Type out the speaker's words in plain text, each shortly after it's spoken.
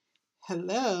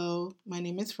Hello, my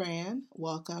name is Fran.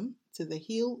 Welcome to the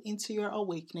Heal Into Your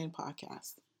Awakening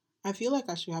podcast. I feel like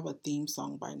I should have a theme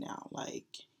song by now.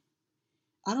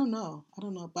 I don't know,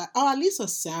 but at least a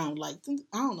sound. I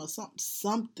don't know,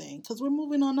 something, because we're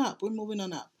moving on up. We're moving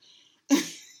on up.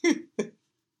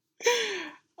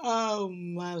 Oh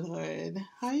my lord,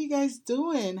 how you guys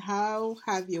doing? How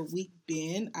have your week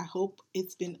been? I hope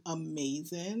it's been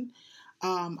amazing.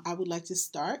 I would like to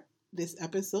start this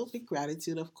episode with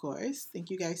gratitude, of course. Thank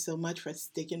you guys so much for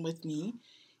sticking with me.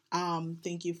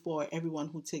 Thank you for everyone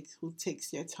who takes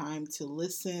their time to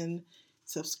listen,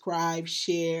 subscribe,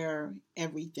 share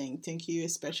everything. Thank you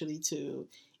especially to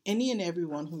any and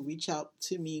everyone who reach out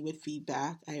to me with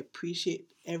feedback. I appreciate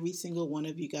every single one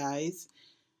of you guys.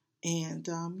 And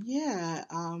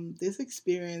this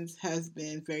experience has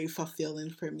been very fulfilling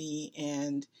for me,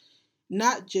 and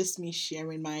not just me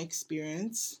sharing my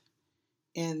experience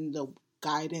and the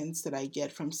guidance that I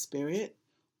get from spirit,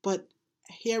 but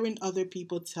hearing other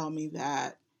people tell me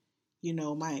that,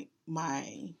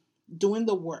 my doing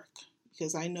the work,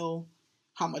 because I know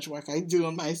how much work I do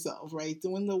on myself, right?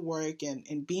 Doing the work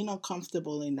and being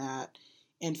uncomfortable in that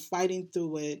and fighting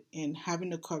through it and having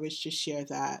the courage to share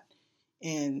that,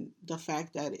 and the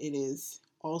fact that it is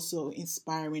also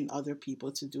inspiring other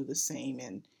people to do the same,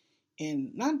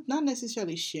 and not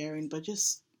necessarily sharing, but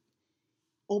just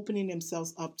opening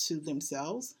themselves up to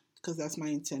themselves, because that's my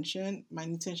intention. My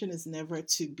intention is never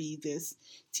to be this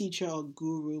teacher or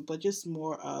guru, but just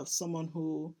more of someone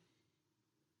who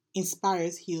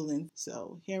inspires healing.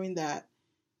 So hearing that,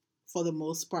 for the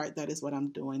most part, that is what I'm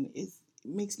doing, it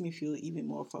makes me feel even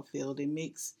more fulfilled. It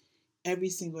makes every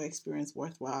single experience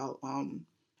worthwhile.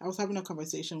 I was having a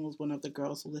conversation with one of the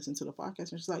girls who listened to the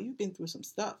podcast, and she's like, "You've been through some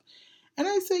stuff," and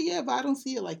I say, "Yeah, but I don't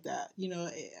see it like that."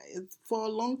 For a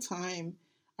long time,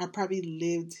 I probably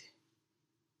lived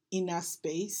in that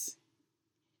space,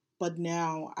 but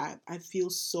now I feel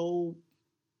so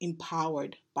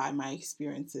empowered by my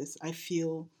experiences. I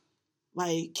feel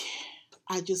like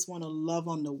I just want to love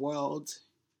on the world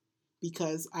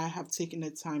because I have taken the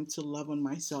time to love on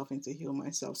myself and to heal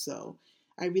myself. So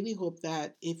I really hope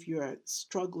that if you're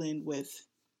struggling with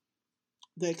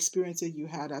the experiences you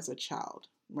had as a child,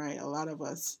 right? A lot of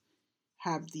us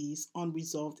have these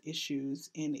unresolved issues,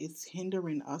 and it's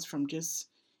hindering us from just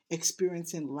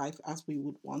experiencing life as we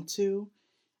would want to.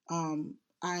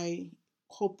 I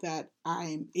hope that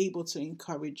I'm able to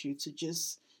encourage you to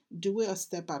just do it a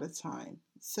step at a time.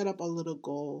 Set up a little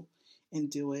goal and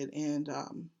do it. And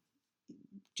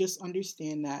just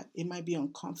understand that it might be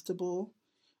uncomfortable,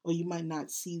 or you might not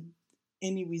see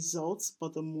any results,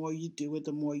 but the more you do it,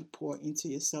 the more you pour into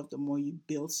yourself, the more you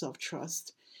build self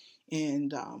trust,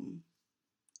 and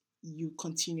you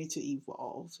continue to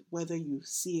evolve, whether you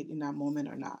see it in that moment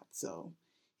or not. So,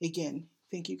 again,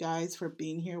 thank you guys for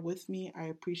being here with me. I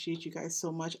appreciate you guys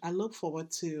so much. I look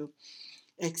forward to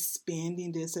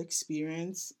expanding this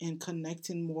experience and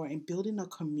connecting more and building a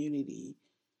community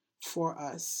for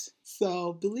us.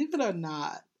 So, believe it or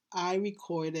not, I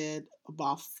recorded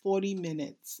about 40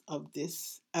 minutes of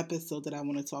this episode that I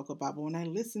want to talk about. But when I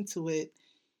listened to it,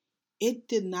 it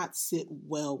did not sit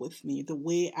well with me. The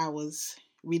way I was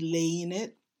relaying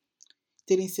it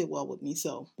didn't sit well with me.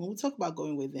 So, when we talk about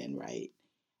going within, right?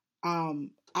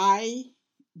 I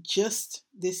just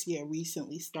this year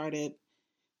recently started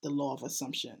the law of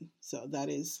assumption. So that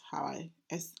is how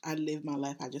as I live my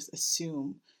life. I just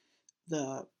assume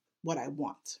the what I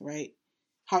want, right?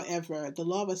 However, the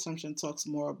law of assumption talks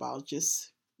more about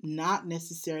just not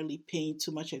necessarily paying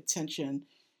too much attention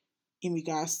in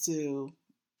regards to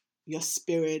your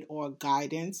spirit or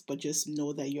guidance, but just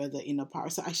know that you're the inner power.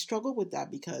 So I struggle with that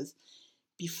because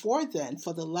before then,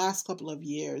 for the last couple of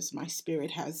years,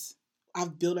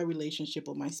 I've built a relationship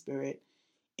with my spirit,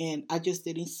 and I just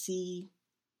didn't see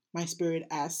my spirit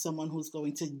as someone who's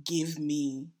going to give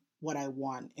me what I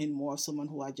want, and more someone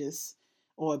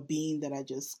or a being that I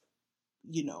just,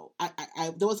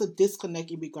 there was a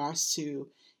disconnect in regards to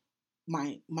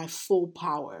my full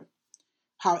power.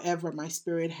 However, my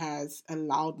spirit has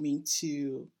allowed me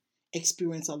to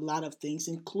experience a lot of things,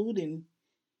 including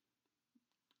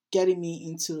getting me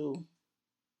into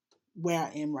where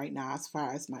I am right now as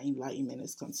far as my enlightenment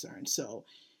is concerned. So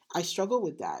I struggle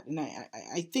with that. And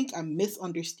I think I'm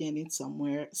misunderstanding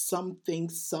something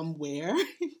somewhere,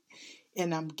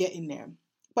 and I'm getting there.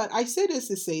 But I say this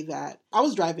to say that I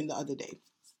was driving the other day,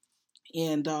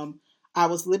 and I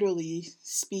was literally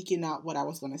speaking out what I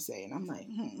was going to say. And I'm like,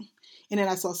 And then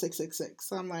I saw 666.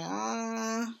 So I'm like,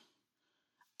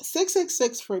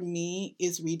 666 for me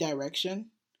is redirection.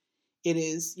 It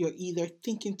is, you're either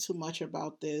thinking too much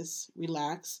about this,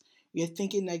 relax, you're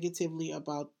thinking negatively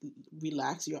about,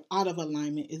 relax, you're out of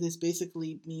alignment. It is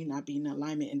basically me not being in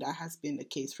alignment. And that has been the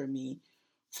case for me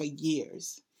for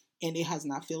years. And it has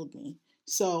not filled me.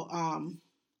 So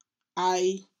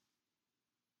I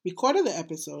recorded the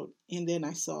episode and then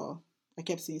I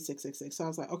kept seeing 666. So I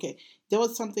was like, okay, there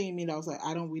was something in me that was like,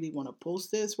 I don't really want to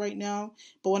post this right now.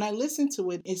 But when I listened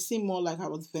to it, it seemed more like I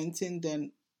was venting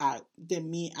than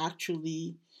me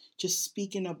actually just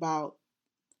speaking about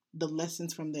the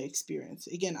lessons from the experience.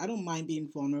 Again, I don't mind being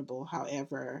vulnerable.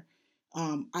 However,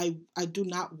 I do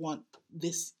not want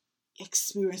this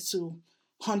experience to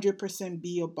 100%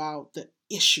 be about the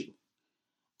issue.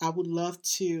 I would love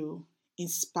to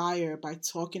inspire by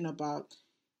talking about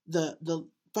the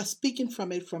but speaking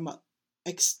from it from an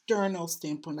external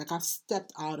standpoint, like I've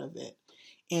stepped out of it.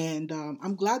 And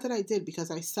I'm glad that I did, because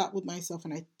I sat with myself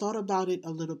and I thought about it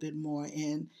a little bit more,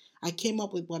 and I came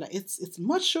up with it's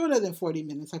much shorter than 40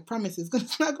 minutes. I promise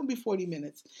it's not going to be 40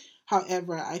 minutes.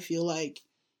 However, I feel like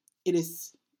it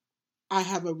is. I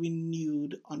have a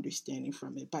renewed understanding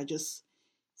from it by just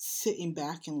sitting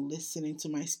back and listening to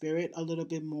my spirit a little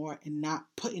bit more and not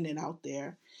putting it out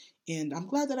there. And I'm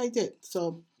glad that I did.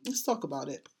 So let's talk about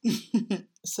it.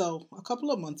 So a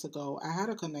couple of months ago, I had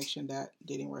a connection that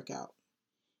didn't work out.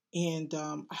 And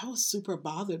I was super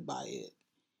bothered by it.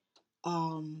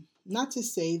 Not to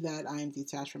say that I am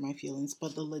detached from my feelings,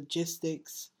 but the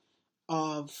logistics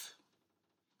of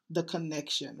the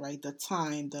connection, right? The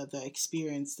time, the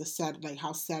experience, like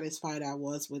how satisfied I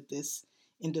was with this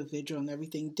individual and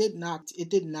everything did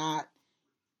not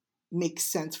make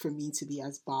sense for me to be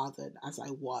as bothered as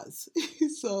I was.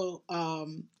 So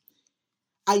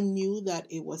I knew that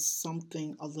it was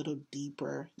something a little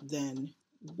deeper than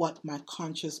what my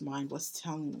conscious mind was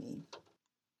telling me.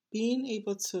 Being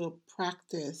able to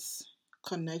practice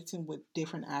connecting with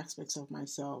different aspects of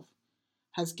myself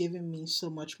has given me so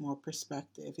much more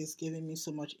perspective. It's given me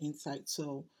so much insight.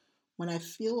 So when I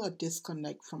feel a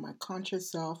disconnect from my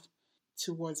conscious self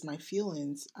towards my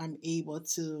feelings, I'm able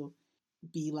to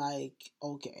be like,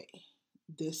 okay,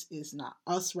 this is not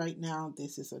us right now.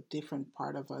 This is a different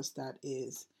part of us that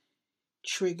is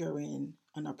triggering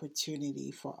an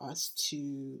opportunity for us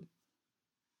to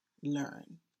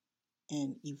learn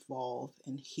and evolve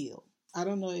and heal. I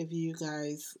don't know if you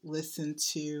guys listened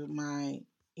to my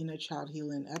inner child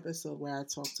healing episode where I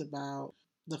talked about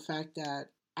the fact that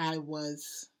I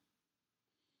was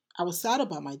I was sad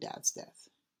about my dad's death.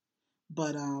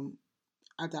 But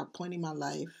at that point in my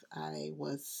life, I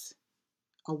was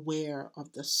aware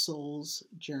of the soul's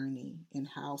journey and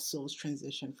how souls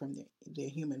transition from their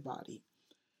human body.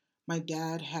 My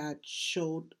dad had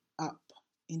showed up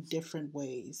in different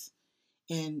ways,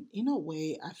 and in a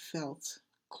way, I felt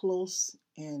close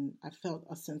and I felt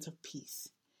a sense of peace.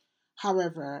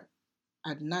 However,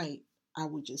 at night, I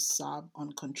would just sob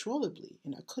uncontrollably,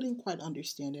 and I couldn't quite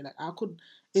understand it.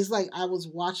 It's like I was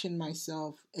watching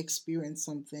myself experience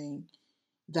something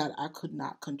that I could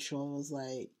not control. It was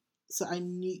like, so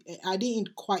I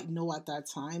didn't quite know at that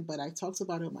time, but I talked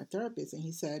about it with my therapist, and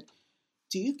he said,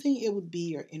 "Do you think it would be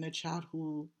your inner child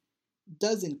who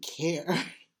doesn't care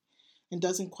and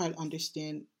doesn't quite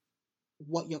understand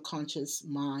what your conscious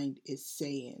mind is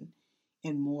saying,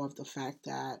 and more of the fact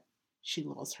that she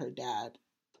lost her dad,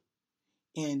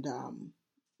 and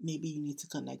maybe you need to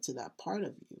connect to that part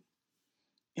of you?"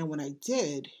 And when I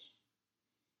did,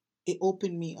 it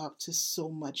opened me up to so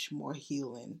much more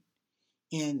healing.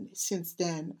 And since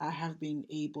then, I have been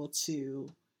able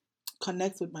to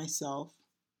connect with myself,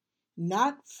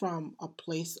 not from a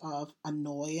place of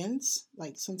annoyance.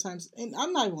 Like sometimes, and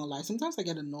I'm not even gonna lie, sometimes I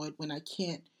get annoyed when I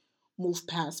can't move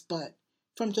past, but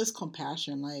from just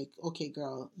compassion. Like, okay,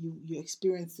 girl, you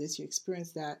experience this, you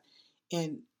experience that,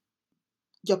 and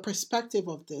your perspective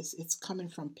of this, it's coming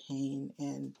from pain,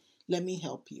 and let me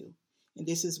help you. And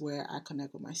this is where I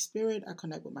connect with my spirit, I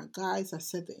connect with my guides, I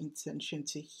set the intention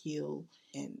to heal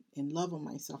and love on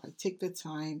myself. I take the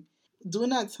time.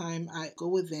 During that time, I go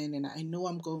within, and I know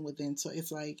I'm going within. So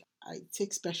it's like I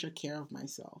take special care of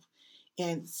myself.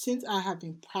 And since I have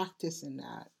been practicing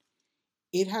that,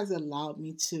 it has allowed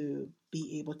me to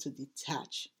be able to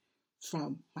detach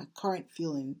from my current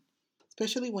feeling,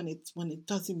 especially when it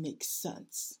doesn't make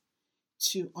sense,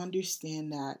 to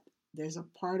understand that there's a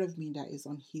part of me that is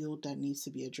unhealed that needs to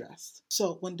be addressed.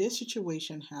 So when this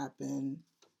situation happened,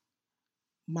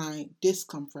 my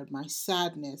discomfort, my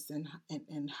sadness,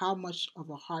 and how much of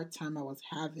a hard time I was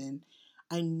having,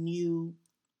 I knew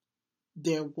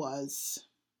there was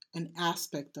an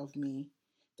aspect of me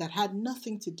that had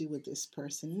nothing to do with this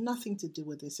person, nothing to do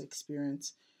with this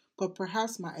experience, but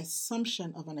perhaps my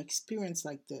assumption of an experience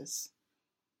like this,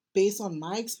 based on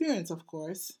my experience, of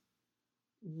course,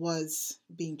 was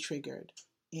being triggered.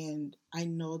 And I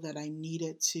know that I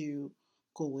needed to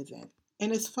go within.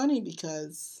 And it's funny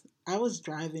because I was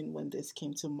driving when this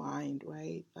came to mind,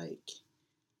 right? Like,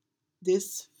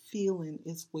 this feeling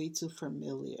is way too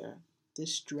familiar.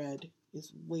 This dread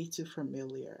is way too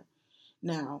familiar.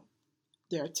 Now,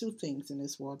 there are two things in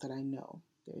this world that I know: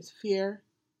 there's fear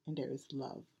and there is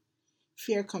love.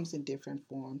 Fear comes in different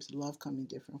forms, love comes in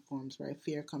different forms, right?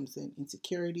 Fear comes in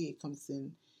insecurity, it comes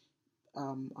in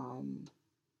um, um,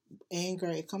 anger,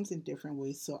 it comes in different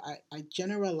ways. So I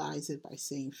generalize it by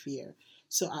saying fear.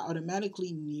 So I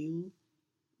automatically knew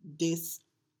this,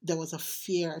 there was a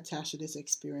fear attached to this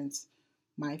experience.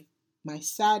 My my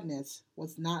sadness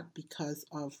was not because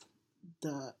of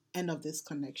the end of this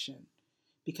connection,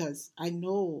 because I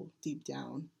know deep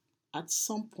down at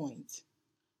some point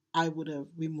I would have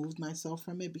removed myself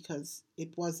from it because it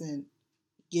wasn't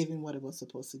giving what it was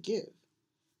supposed to give.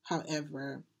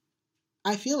 However,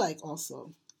 I feel like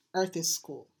also Earth is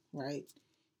school, right?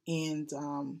 And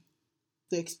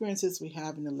the experiences we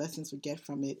have and the lessons we get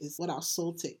from it is what our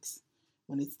soul takes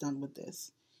when it's done with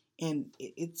this. And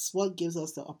it's what gives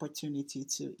us the opportunity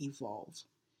to evolve.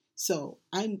 So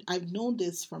I've known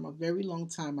this from a very long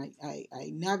time. I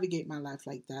navigate my life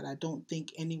like that. I don't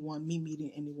think anyone, me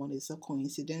meeting anyone, is a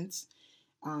coincidence.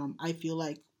 I feel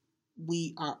like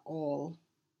we are all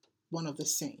one of the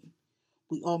same.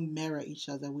 We all mirror each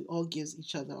other. We all gives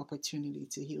each other opportunity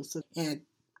to heal. So, and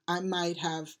I might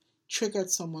have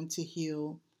triggered someone to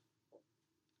heal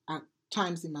at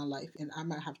times in my life, and I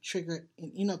might have triggered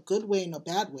in a good way, in a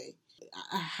bad way.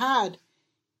 I had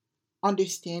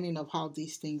understanding of how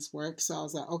these things work, so I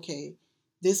was like, okay,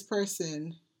 this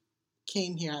person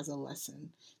came here as a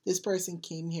lesson. This person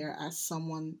came here as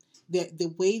someone that the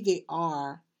way they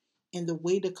are and the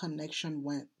way the connection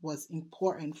went was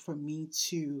important for me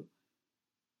to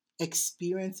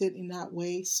experience it in that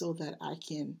way so that I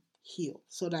can heal,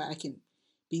 so that I can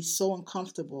be so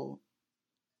uncomfortable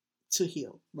to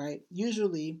heal, right?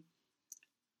 Usually,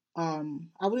 I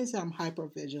wouldn't say I'm hyper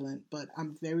vigilant, but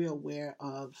I'm very aware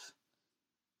of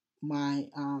my,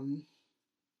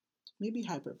 maybe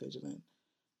hyper vigilant,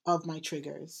 of my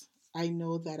triggers. I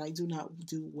know that I do not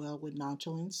do well with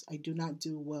nonchalance. I do not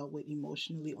do well with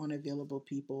emotionally unavailable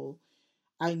people.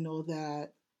 I know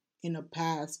that in the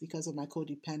past, because of my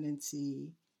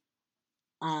codependency,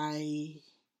 I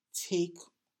take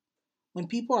when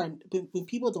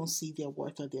people don't see their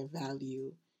worth or their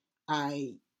value,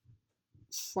 I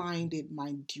find it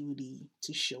my duty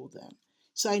to show them.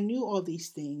 So I knew all these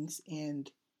things, and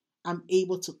I'm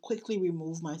able to quickly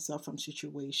remove myself from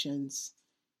situations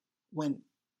when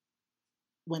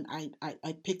I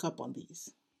pick up on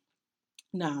these.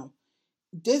 Now,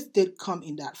 this did come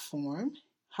in that form.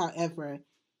 However,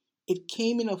 it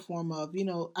came in a form of,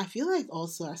 I feel like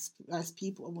also as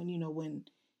people, when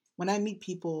when I meet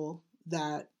people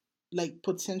that, like,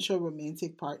 potential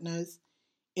romantic partners,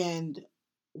 and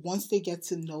once they get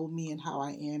to know me and how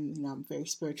I am, I'm a very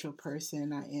spiritual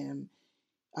person. I am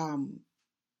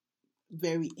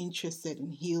very interested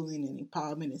in healing and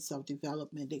empowerment and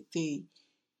self-development. They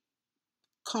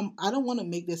come, I don't want to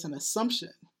make this an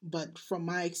assumption, but from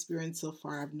my experience so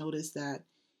far, I've noticed that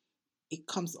it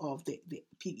comes off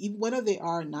whether they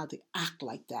are or not, they act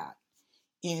like that.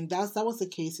 And that was the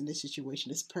case in this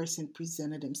situation. This person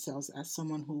presented themselves as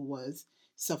someone who was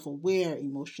self-aware,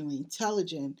 emotionally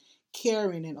intelligent,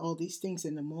 caring, and all these things.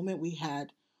 And the moment we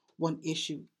had one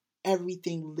issue,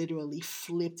 everything literally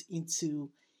flipped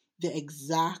into the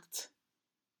exact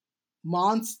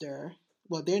monster.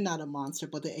 Well, they're not a monster,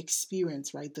 but the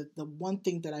experience, right? The one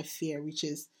thing that I fear, which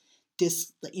is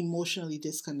the emotionally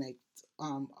disconnected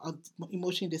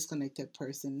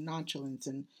person, nonchalance,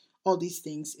 and all these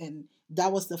things. And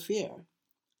that was the fear.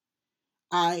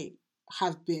 I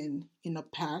have been in the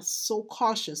past so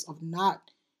cautious of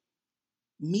not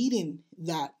meeting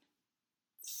that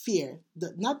fear.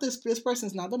 Not this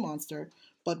person's not the monster,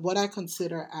 but what I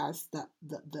consider as the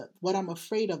what I'm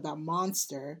afraid of, that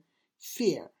monster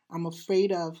fear. I'm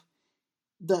afraid of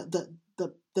the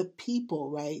people,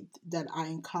 right, that I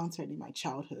encountered in my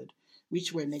childhood,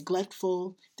 which were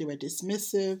neglectful, they were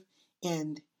dismissive,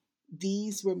 and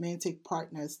these romantic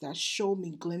partners that show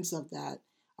me glimpses of that,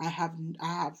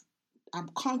 I'm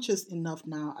conscious enough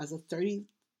now as a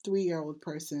 33-year-old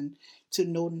person to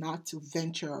know not to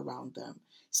venture around them.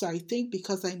 So I think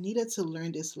because I needed to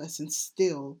learn this lesson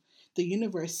still, the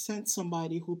universe sent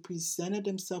somebody who presented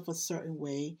himself a certain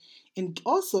way and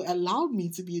also allowed me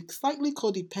to be slightly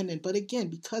codependent. But again,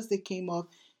 because they came off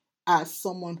as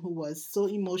someone who was so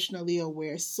emotionally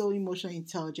aware, so emotionally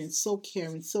intelligent, so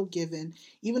caring, so giving.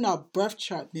 Even our birth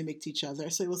chart mimicked each other.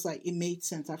 So it was like, it made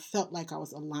sense. I felt like I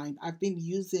was aligned. I've been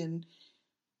using,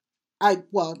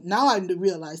 well, now I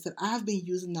realize that I have been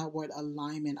using that word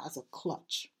alignment as a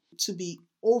clutch to be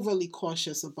overly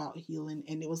cautious about healing.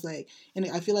 And it was like, and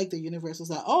I feel like the universe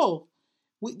was like, oh,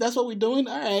 that's what we're doing.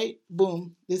 All right,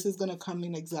 boom. This is gonna come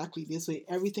in exactly this way.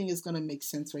 Everything is gonna make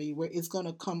sense for you. Where it's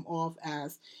gonna come off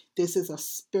as this is a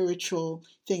spiritual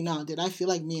thing. Now, did I feel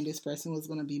like me and this person was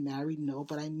gonna be married? No,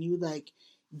 but I knew like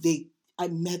they. I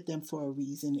met them for a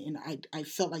reason, and I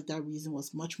felt like that reason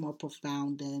was much more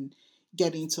profound than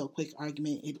getting into a quick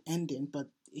argument. It ended, but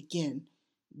again,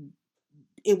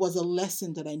 it was a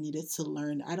lesson that I needed to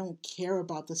learn. I don't care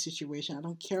about the situation. I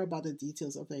don't care about the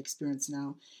details of the experience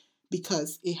now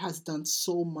because it has done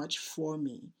so much for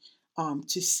me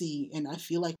to see. And I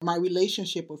feel like my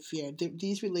relationship with fear,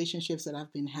 these relationships that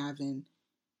I've been having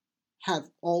have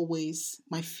always,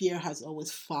 my fear has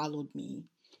always followed me.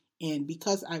 And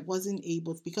because I wasn't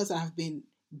able, because I've been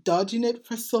dodging it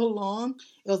for so long,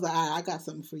 it was like, I got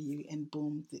something for you. And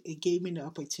boom, it gave me the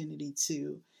opportunity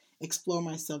to explore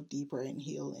myself deeper and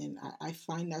heal. And I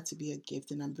find that to be a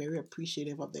gift. And I'm very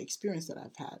appreciative of the experience that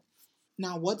I've had.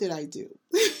 Now, what did I do?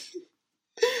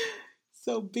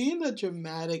 So, being the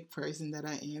dramatic person that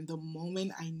I am, the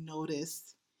moment I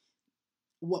noticed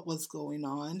what was going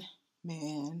on,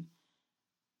 man,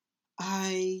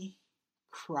 I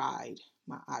cried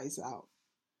my eyes out.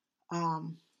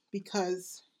 Um,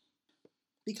 because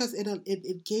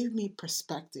it gave me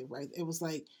perspective, right? It was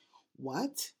like,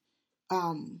 what?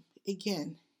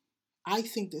 Again, I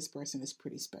think this person is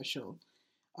pretty special.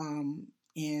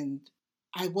 And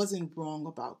I wasn't wrong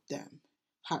about them.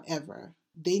 However,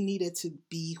 they needed to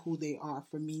be who they are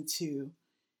for me to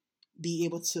be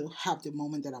able to have the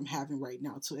moment that I'm having right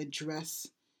now, to address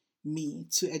me,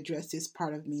 to address this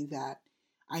part of me that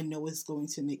I know is going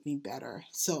to make me better.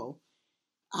 So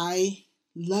I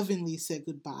lovingly said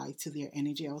goodbye to their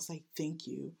energy. I was like, thank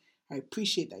you. I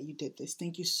appreciate that you did this.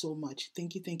 Thank you so much.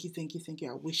 Thank you, thank you, thank you, thank you.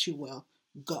 I wish you well.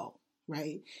 Go.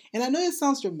 Right. And I know it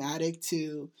sounds dramatic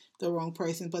to the wrong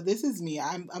person, but this is me.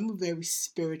 I'm a very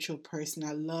spiritual person.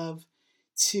 I love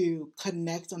to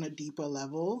connect on a deeper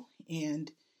level. And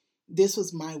this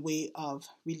was my way of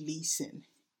releasing.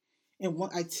 And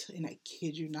and I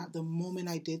kid you not, the moment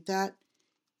I did that,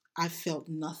 I felt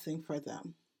nothing for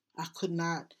them. I could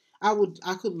not.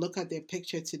 I could look at their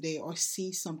picture today or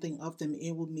see something of them.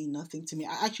 It would mean nothing to me.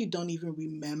 I actually don't even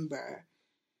remember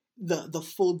the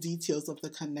full details of the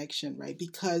connection, right?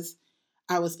 Because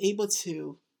I was able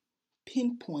to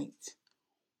pinpoint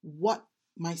what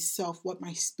what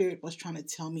my spirit was trying to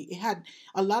tell me. It had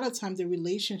a lot of times the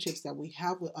relationships that we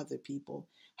have with other people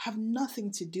have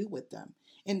nothing to do with them.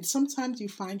 And sometimes you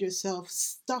find yourself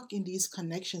stuck in these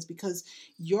connections because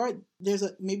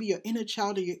maybe your inner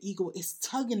child or your ego is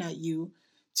tugging at you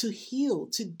to heal,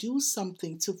 to do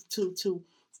something, to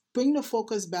bring the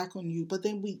focus back on you. But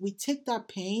then we take that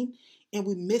pain and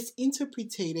we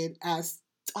misinterpret it as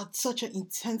such an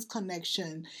intense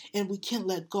connection and we can't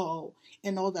let go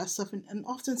and all that stuff. And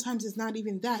oftentimes it's not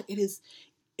even that. It is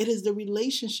the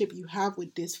relationship you have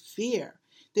with this fear,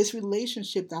 this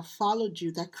relationship that followed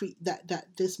you, that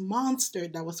this monster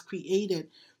that was created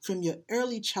from your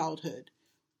early childhood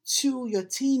to your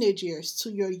teenage years,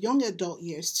 to your young adult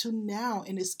years, to now,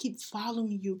 and it's keep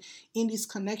following you in these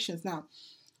connections. Now,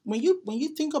 when you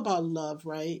think about love,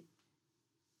 right?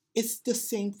 It's the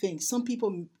same thing. Some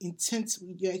people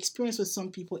your experience with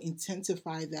some people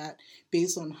intensify that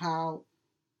based on how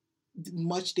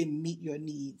much they meet your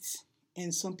needs.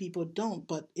 And some people don't,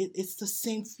 but it's the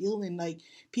same feeling. Like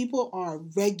people are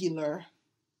regular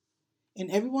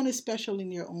and everyone is special in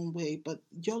their own way, but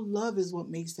your love is what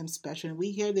makes them special. And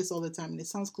we hear this all the time, and it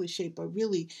sounds cliche, but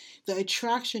really, the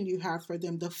attraction you have for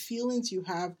them, the feelings you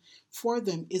have for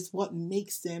them, is what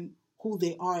makes them who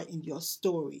they are in your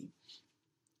story.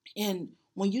 And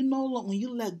when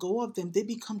you let go of them, they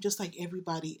become just like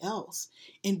everybody else.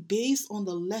 And based on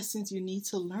the lessons you need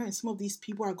to learn, some of these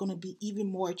people are going to be even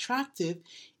more attractive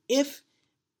if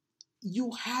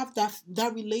you have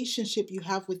that relationship you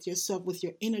have with yourself, with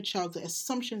your inner child, the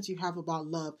assumptions you have about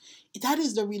love. That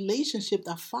is the relationship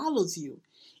that follows you.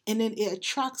 And then it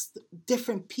attracts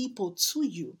different people to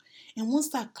you. And once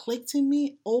that clicked in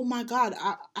me, oh my God,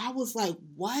 I was like,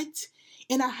 what?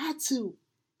 And I had to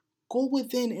go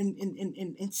within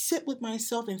and sit with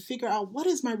myself and figure out, what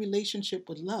is my relationship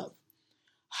with love?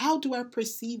 How do I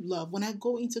perceive love when I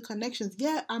go into connections?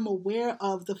 Yeah, I'm aware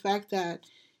of the fact that,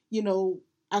 you know,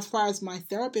 as far as my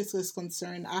therapist is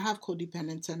concerned, I have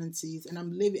codependent tendencies and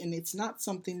I'm living, and it's not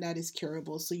something that is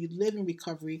curable. So you live in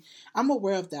recovery. I'm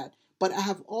aware of that. But I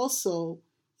have also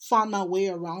found my way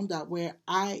around that where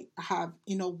I have,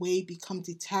 in a way, become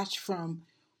detached from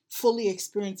fully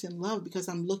experiencing love because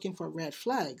I'm looking for red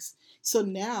flags. So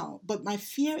now, but my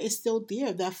fear is still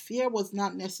there. That fear was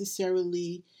not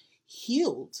necessarily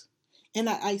healed. And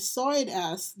I saw it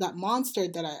as that monster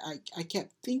that I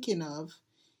kept thinking of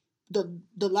the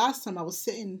last time I was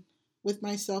sitting with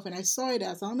myself and I saw it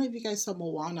as, I don't know if you guys saw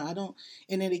Moana. I don't.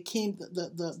 And then it came,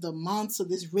 the monster,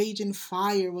 this raging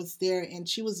fire was there and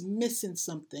she was missing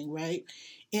something, right?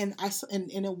 And and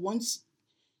then once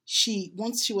she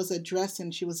was addressed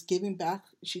and she was giving back,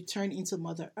 she turned into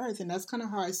Mother Earth. And that's kind of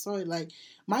how I saw it. Like,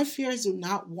 my fears do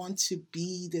not want to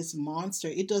be this monster.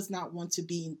 It does not want to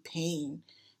be in pain.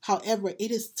 However,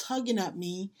 it is tugging at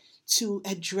me to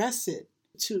address it,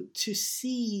 to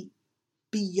see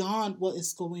beyond what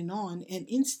is going on. And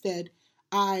instead,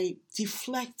 I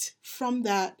deflect from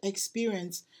that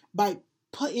experience by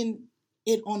putting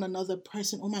it on another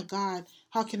person. Oh my God,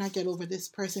 how can I get over this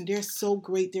person? They're so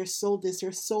great. They're so this,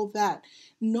 they're so that.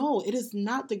 No, it is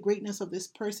not the greatness of this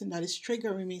person that is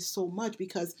triggering me so much.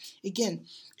 Because again,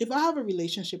 if I have a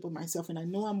relationship with myself and I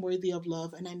know I'm worthy of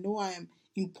love and I know I am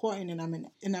important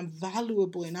and I'm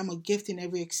valuable and I'm a gift in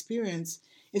every experience,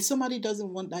 if somebody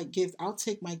doesn't want that gift, I'll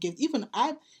take my gift. Even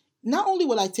I, not only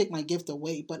will I take my gift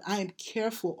away, but I am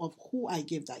careful of who I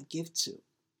give that gift to.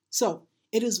 So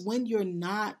it is when you're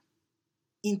not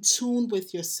in tune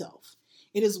with yourself.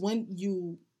 It is when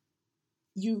you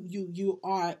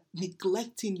are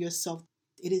neglecting yourself.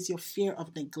 It is your fear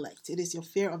of neglect. It is your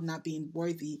fear of not being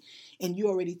worthy. And you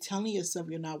already telling yourself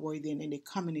you're not worthy, and then they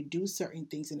come and they do certain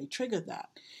things and they trigger that.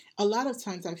 A lot of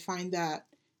times I find that,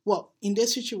 well, in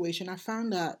this situation, I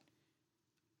found that,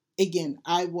 again,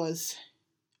 I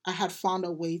had found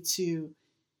a way to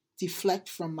deflect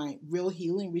from my real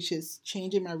healing, which is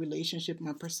changing my relationship,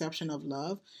 my perception of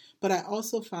love. But I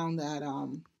also found that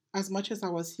as much as I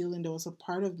was healing, there was a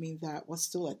part of me that was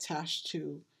still attached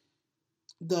to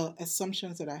the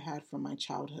assumptions that I had from my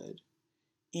childhood.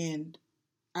 And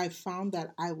I found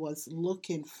that I was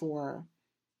looking for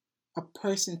a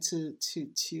person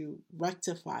to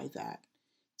rectify that,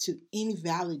 to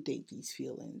invalidate these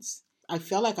feelings. I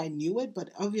felt like I knew it, but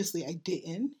obviously I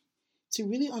didn't. To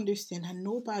really understand that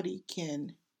nobody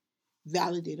can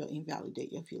validate or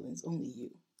invalidate your feelings, only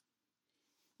you.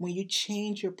 When you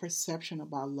change your perception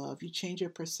about love, you change your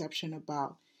perception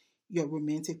about your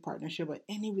romantic partnership or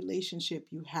any relationship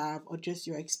you have, or just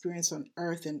your experience on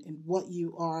earth and what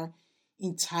you are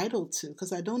entitled to.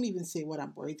 Because I don't even say what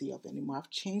I'm worthy of anymore. I've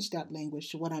changed that language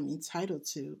to what I'm entitled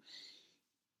to.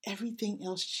 Everything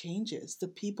else changes. The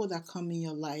people that come in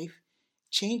your life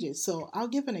changes. So I'll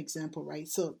give an example, right?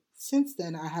 So since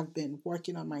then, I have been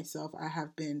working on myself. I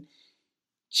have been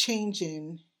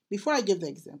changing. Before I give the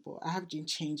example, I have been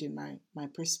changing my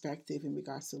perspective in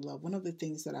regards to love. One of the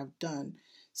things that I've done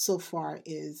so far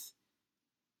is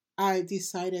I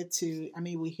decided to, I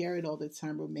mean, we hear it all the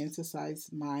time,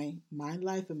 romanticize my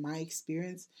life and my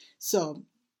experience. So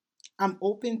I'm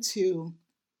open to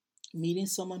meeting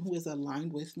someone who is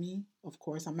aligned with me. Of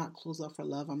course, I'm not closed off for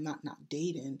love. I'm not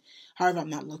dating. However, I'm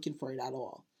not looking for it at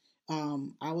all.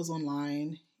 I was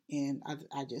online and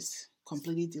I just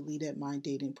completely deleted my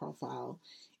dating profile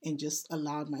and just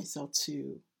allowed myself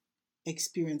to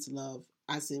experience love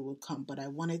as it would come. But I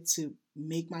wanted to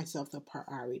make myself the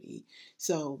priority.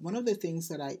 So one of the things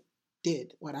that I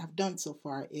did, what I've done so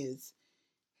far, is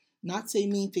not say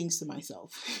mean things to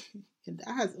myself. And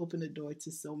that has opened the door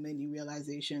to so many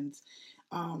realizations.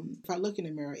 If I look in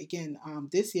the mirror again,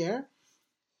 this year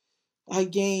I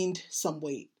gained some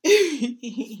weight.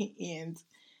 And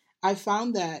I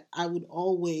found that I would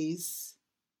always,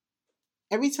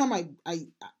 every time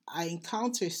I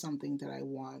encounter something that I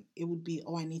want, it would be,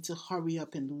 oh, I need to hurry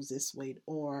up and lose this weight,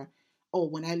 or oh,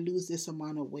 when I lose this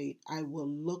amount of weight, I will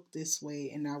look this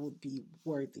way and I would be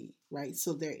worthy, right?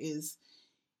 So there is,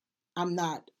 I'm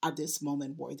not at this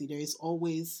moment worthy. There is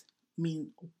always me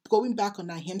going back on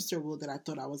that hamster wheel that I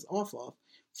thought I was off of,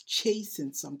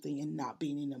 chasing something and not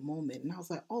being in the moment. And I was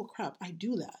like, oh crap, I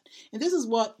do that. And this is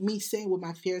what me saying what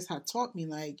my fears had taught me.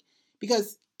 Like,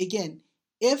 because again,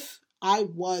 if I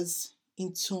was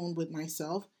in tune with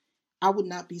myself, I would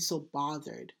not be so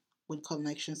bothered when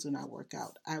connections do not work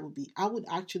out. I would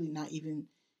actually not even,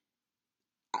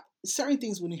 certain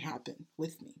things wouldn't happen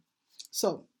with me.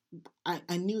 So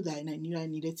I knew that, and I knew I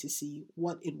needed to see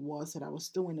what it was that I was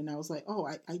doing. And I was like, oh,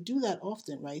 I do that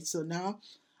often, right? So now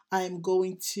I am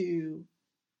going to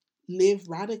live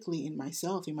radically in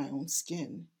myself, in my own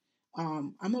skin.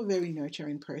 I'm a very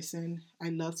nurturing person. I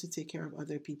love to take care of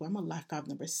other people. I'm a life path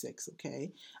number 6,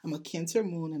 okay? I'm a Cancer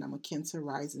moon and I'm a Cancer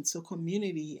rising. So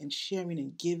community and sharing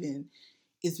and giving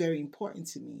is very important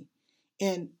to me.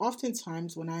 And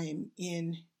oftentimes when I'm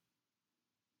in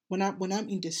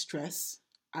distress,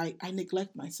 I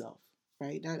neglect myself,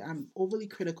 right? I'm overly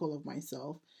critical of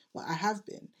myself. Well, I have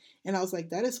been. And I was like,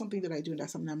 that is something that I do, and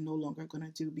that's something I'm no longer going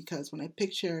to do, because when I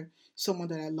picture someone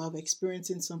that I love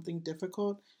experiencing something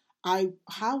difficult,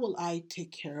 how will I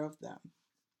take care of them?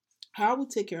 How I would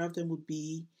take care of them would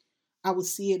be, I would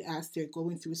see it as they're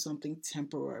going through something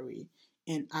temporary,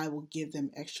 and I will give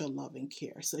them extra love and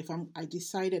care. So I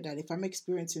decided that if I'm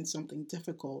experiencing something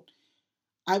difficult,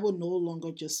 I will no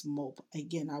longer just mope.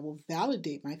 Again, I will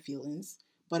validate my feelings,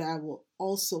 but I will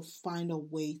also find a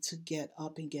way to get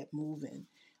up and get moving.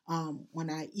 When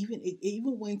I even it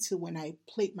even went to when I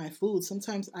plate my food.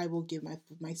 Sometimes I will give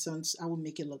my sons. I will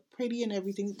make it look pretty and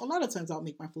everything. A lot of times I'll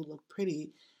make my food look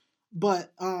pretty,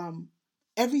 but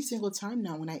every single time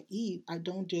now when I eat, I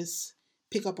don't just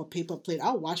pick up a paper plate.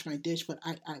 I'll wash my dish, but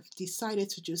I've decided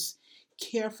to just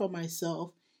care for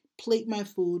myself, plate my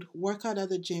food, work out at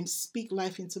the gym, speak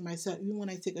life into myself. Even when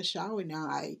I take a shower now,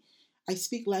 I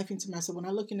speak life into myself. When I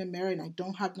look in the mirror and I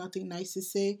don't have nothing nice to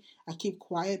say, I keep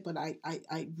quiet, but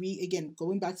again,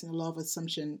 going back to the law of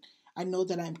assumption, I know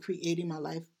that I'm creating my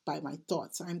life by my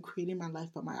thoughts. I'm creating my life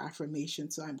by my affirmation.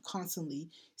 So I'm constantly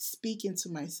speaking to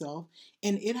myself.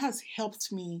 And it has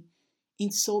helped me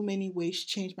in so many ways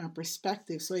change my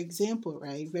perspective. So, example,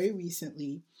 right? Very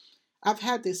recently, I've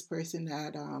had this person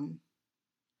that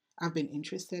I've been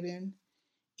interested in,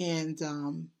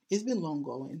 and it's been long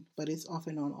going, but it's off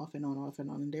and on, off and on, off and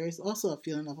on. And there is also a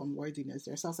feeling of unworthiness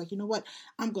there. So I was like, you know what?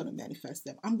 I'm going to manifest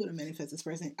them. I'm going to manifest this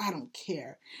person. I don't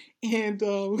care. And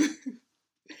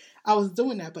I was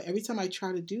doing that, but every time I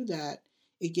try to do that,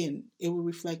 again, it will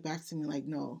reflect back to me like,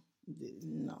 no,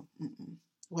 no,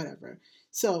 whatever.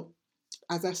 So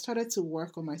as I started to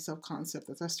work on my self concept,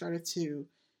 as I started to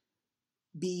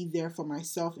be there for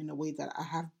myself in a way that I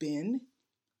have been,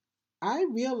 I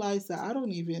realized that I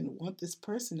don't even want this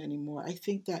person anymore. I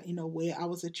think that in a way I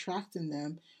was attracting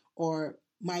them, or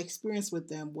my experience with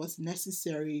them was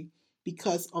necessary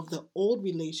because of the old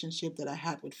relationship that I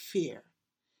had with fear.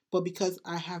 But because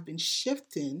I have been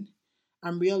shifting,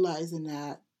 I'm realizing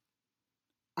that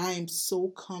I am so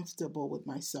comfortable with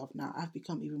myself now. I've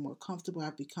become even more comfortable.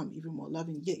 I've become even more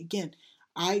loving. Yet again,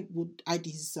 I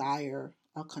desire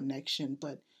a connection,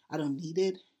 but I don't need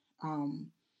it.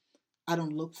 Um, I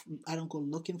don't go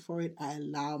looking for it. I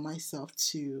allow myself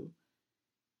to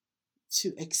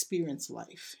experience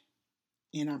life,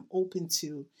 and I'm open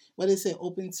to what is it?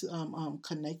 Open to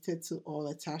connected to all,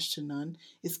 attached to none.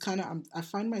 It's kind of I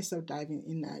find myself diving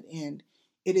in that, and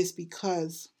it is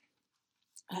because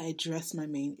I addressed my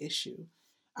main issue.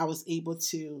 I was able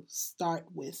to start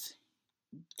with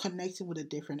connecting with the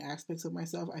different aspects of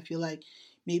myself. I feel like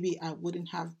maybe I wouldn't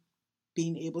have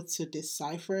been able to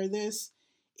decipher this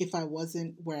if I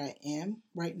wasn't where I am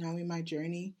right now in my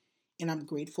journey. And I'm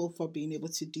grateful for being able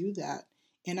to do that.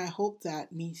 And I hope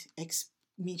that me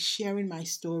sharing my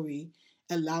story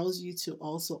allows you to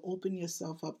also open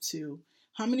yourself up to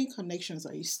how many connections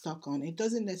are you stuck on. It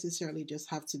doesn't necessarily just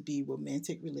have to be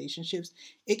romantic relationships.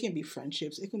 It can be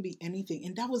friendships. It can be anything.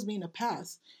 And that was me in the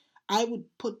past. I would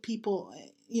put people,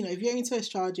 if you're into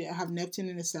astrology, I have Neptune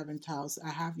in the seventh house. I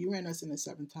have Uranus in the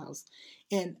seventh house,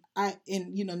 and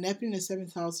Neptune in the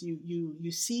seventh house.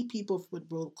 You see people with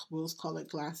rose-colored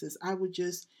glasses. I would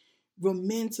just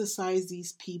romanticize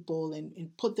these people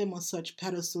and put them on such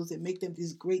pedestals and make them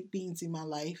these great beings in my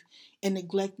life, and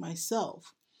neglect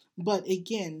myself. But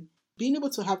again, being able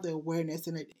to have the awareness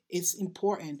and it's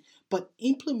important, but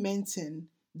implementing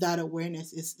that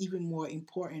awareness is even more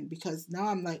important, because now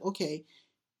I'm like, okay,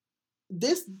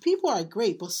 this people are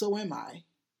great, but so am I.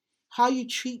 How you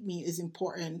treat me is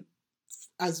important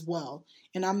as well,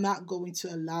 and I'm not going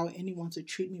to allow anyone to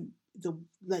treat me the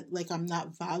like I'm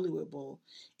not valuable.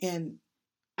 And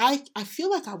I feel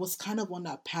like I was kind of on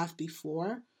that path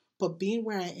before, but being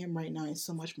where I am right now is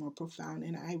so much more profound.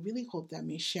 And I really hope that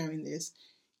me sharing this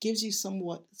gives you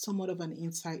somewhat of an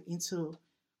insight into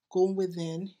going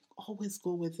within. Always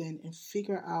go within and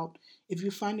figure out, if you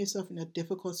find yourself in a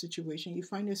difficult situation, you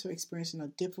find yourself experiencing a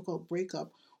difficult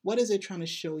breakup, what is it trying to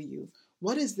show you?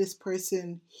 What is this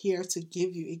person here to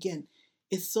give you? Again,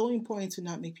 it's so important to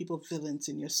not make people villains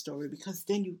in your story, because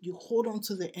then you hold on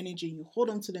to their energy, you hold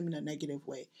on to them in a negative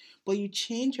way. But you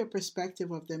change your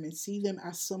perspective of them and see them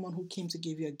as someone who came to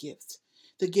give you a gift,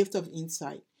 the gift of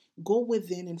insight. Go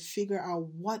within and figure out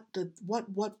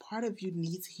what part of you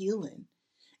needs healing.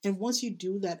 And once you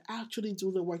do that, actually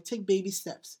do the work. Take baby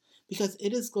steps. because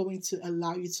it is going to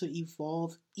allow you to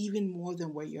evolve even more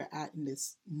than where you're at in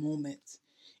this moment.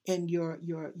 And your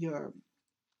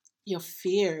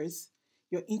fears,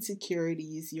 your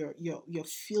insecurities, your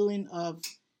feeling of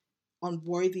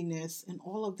unworthiness and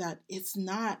all of that, it's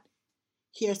not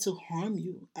here to harm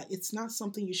you. It's not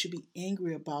something you should be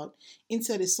angry about.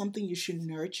 Instead, it's something you should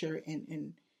nurture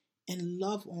and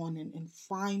love on, and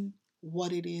find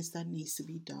what it is that needs to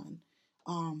be done.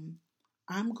 Um,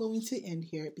 I'm going to end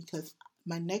here because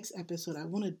my next episode, I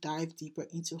want to dive deeper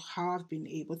into how I've been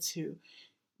able to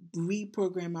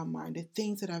reprogram my mind, the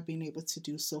things that I've been able to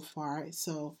do so far.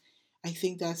 So I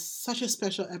think that's such a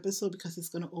special episode because it's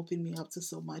going to open me up to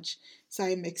so much. So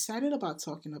I'm excited about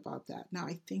talking about that. Now,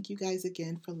 I thank you guys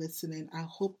again for listening. I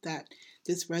hope that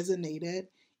this resonated.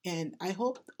 And I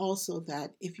hope also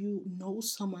that if you know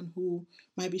someone who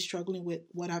might be struggling with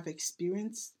what I've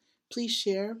experienced, please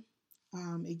share.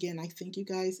 Again, I thank you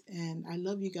guys and I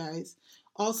love you guys.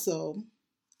 Also,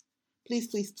 please,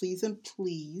 please, please, and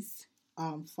please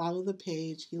follow the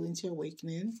page Healing to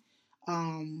Awakening.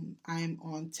 I'm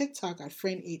on TikTok at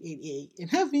friend888 and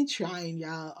I've been trying,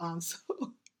 y'all.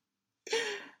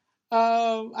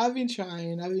 I've been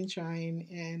trying,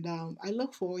 and I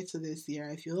look forward to this year.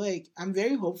 I feel like I'm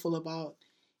very hopeful about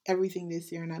everything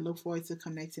this year, and I look forward to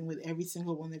connecting with every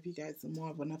single one of you guys more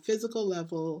of on a physical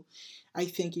level. I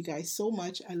thank you guys so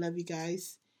much. I love you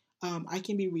guys. I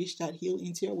can be reached at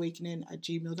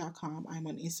healintoawakening@gmail.com. I'm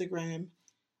on Instagram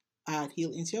at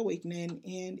Heal Into Awakening.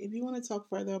 And if you want to talk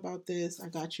further about this, I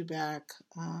got you back.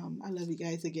 I love you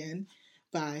guys again.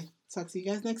 Bye. Talk to you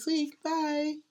guys next week. Bye.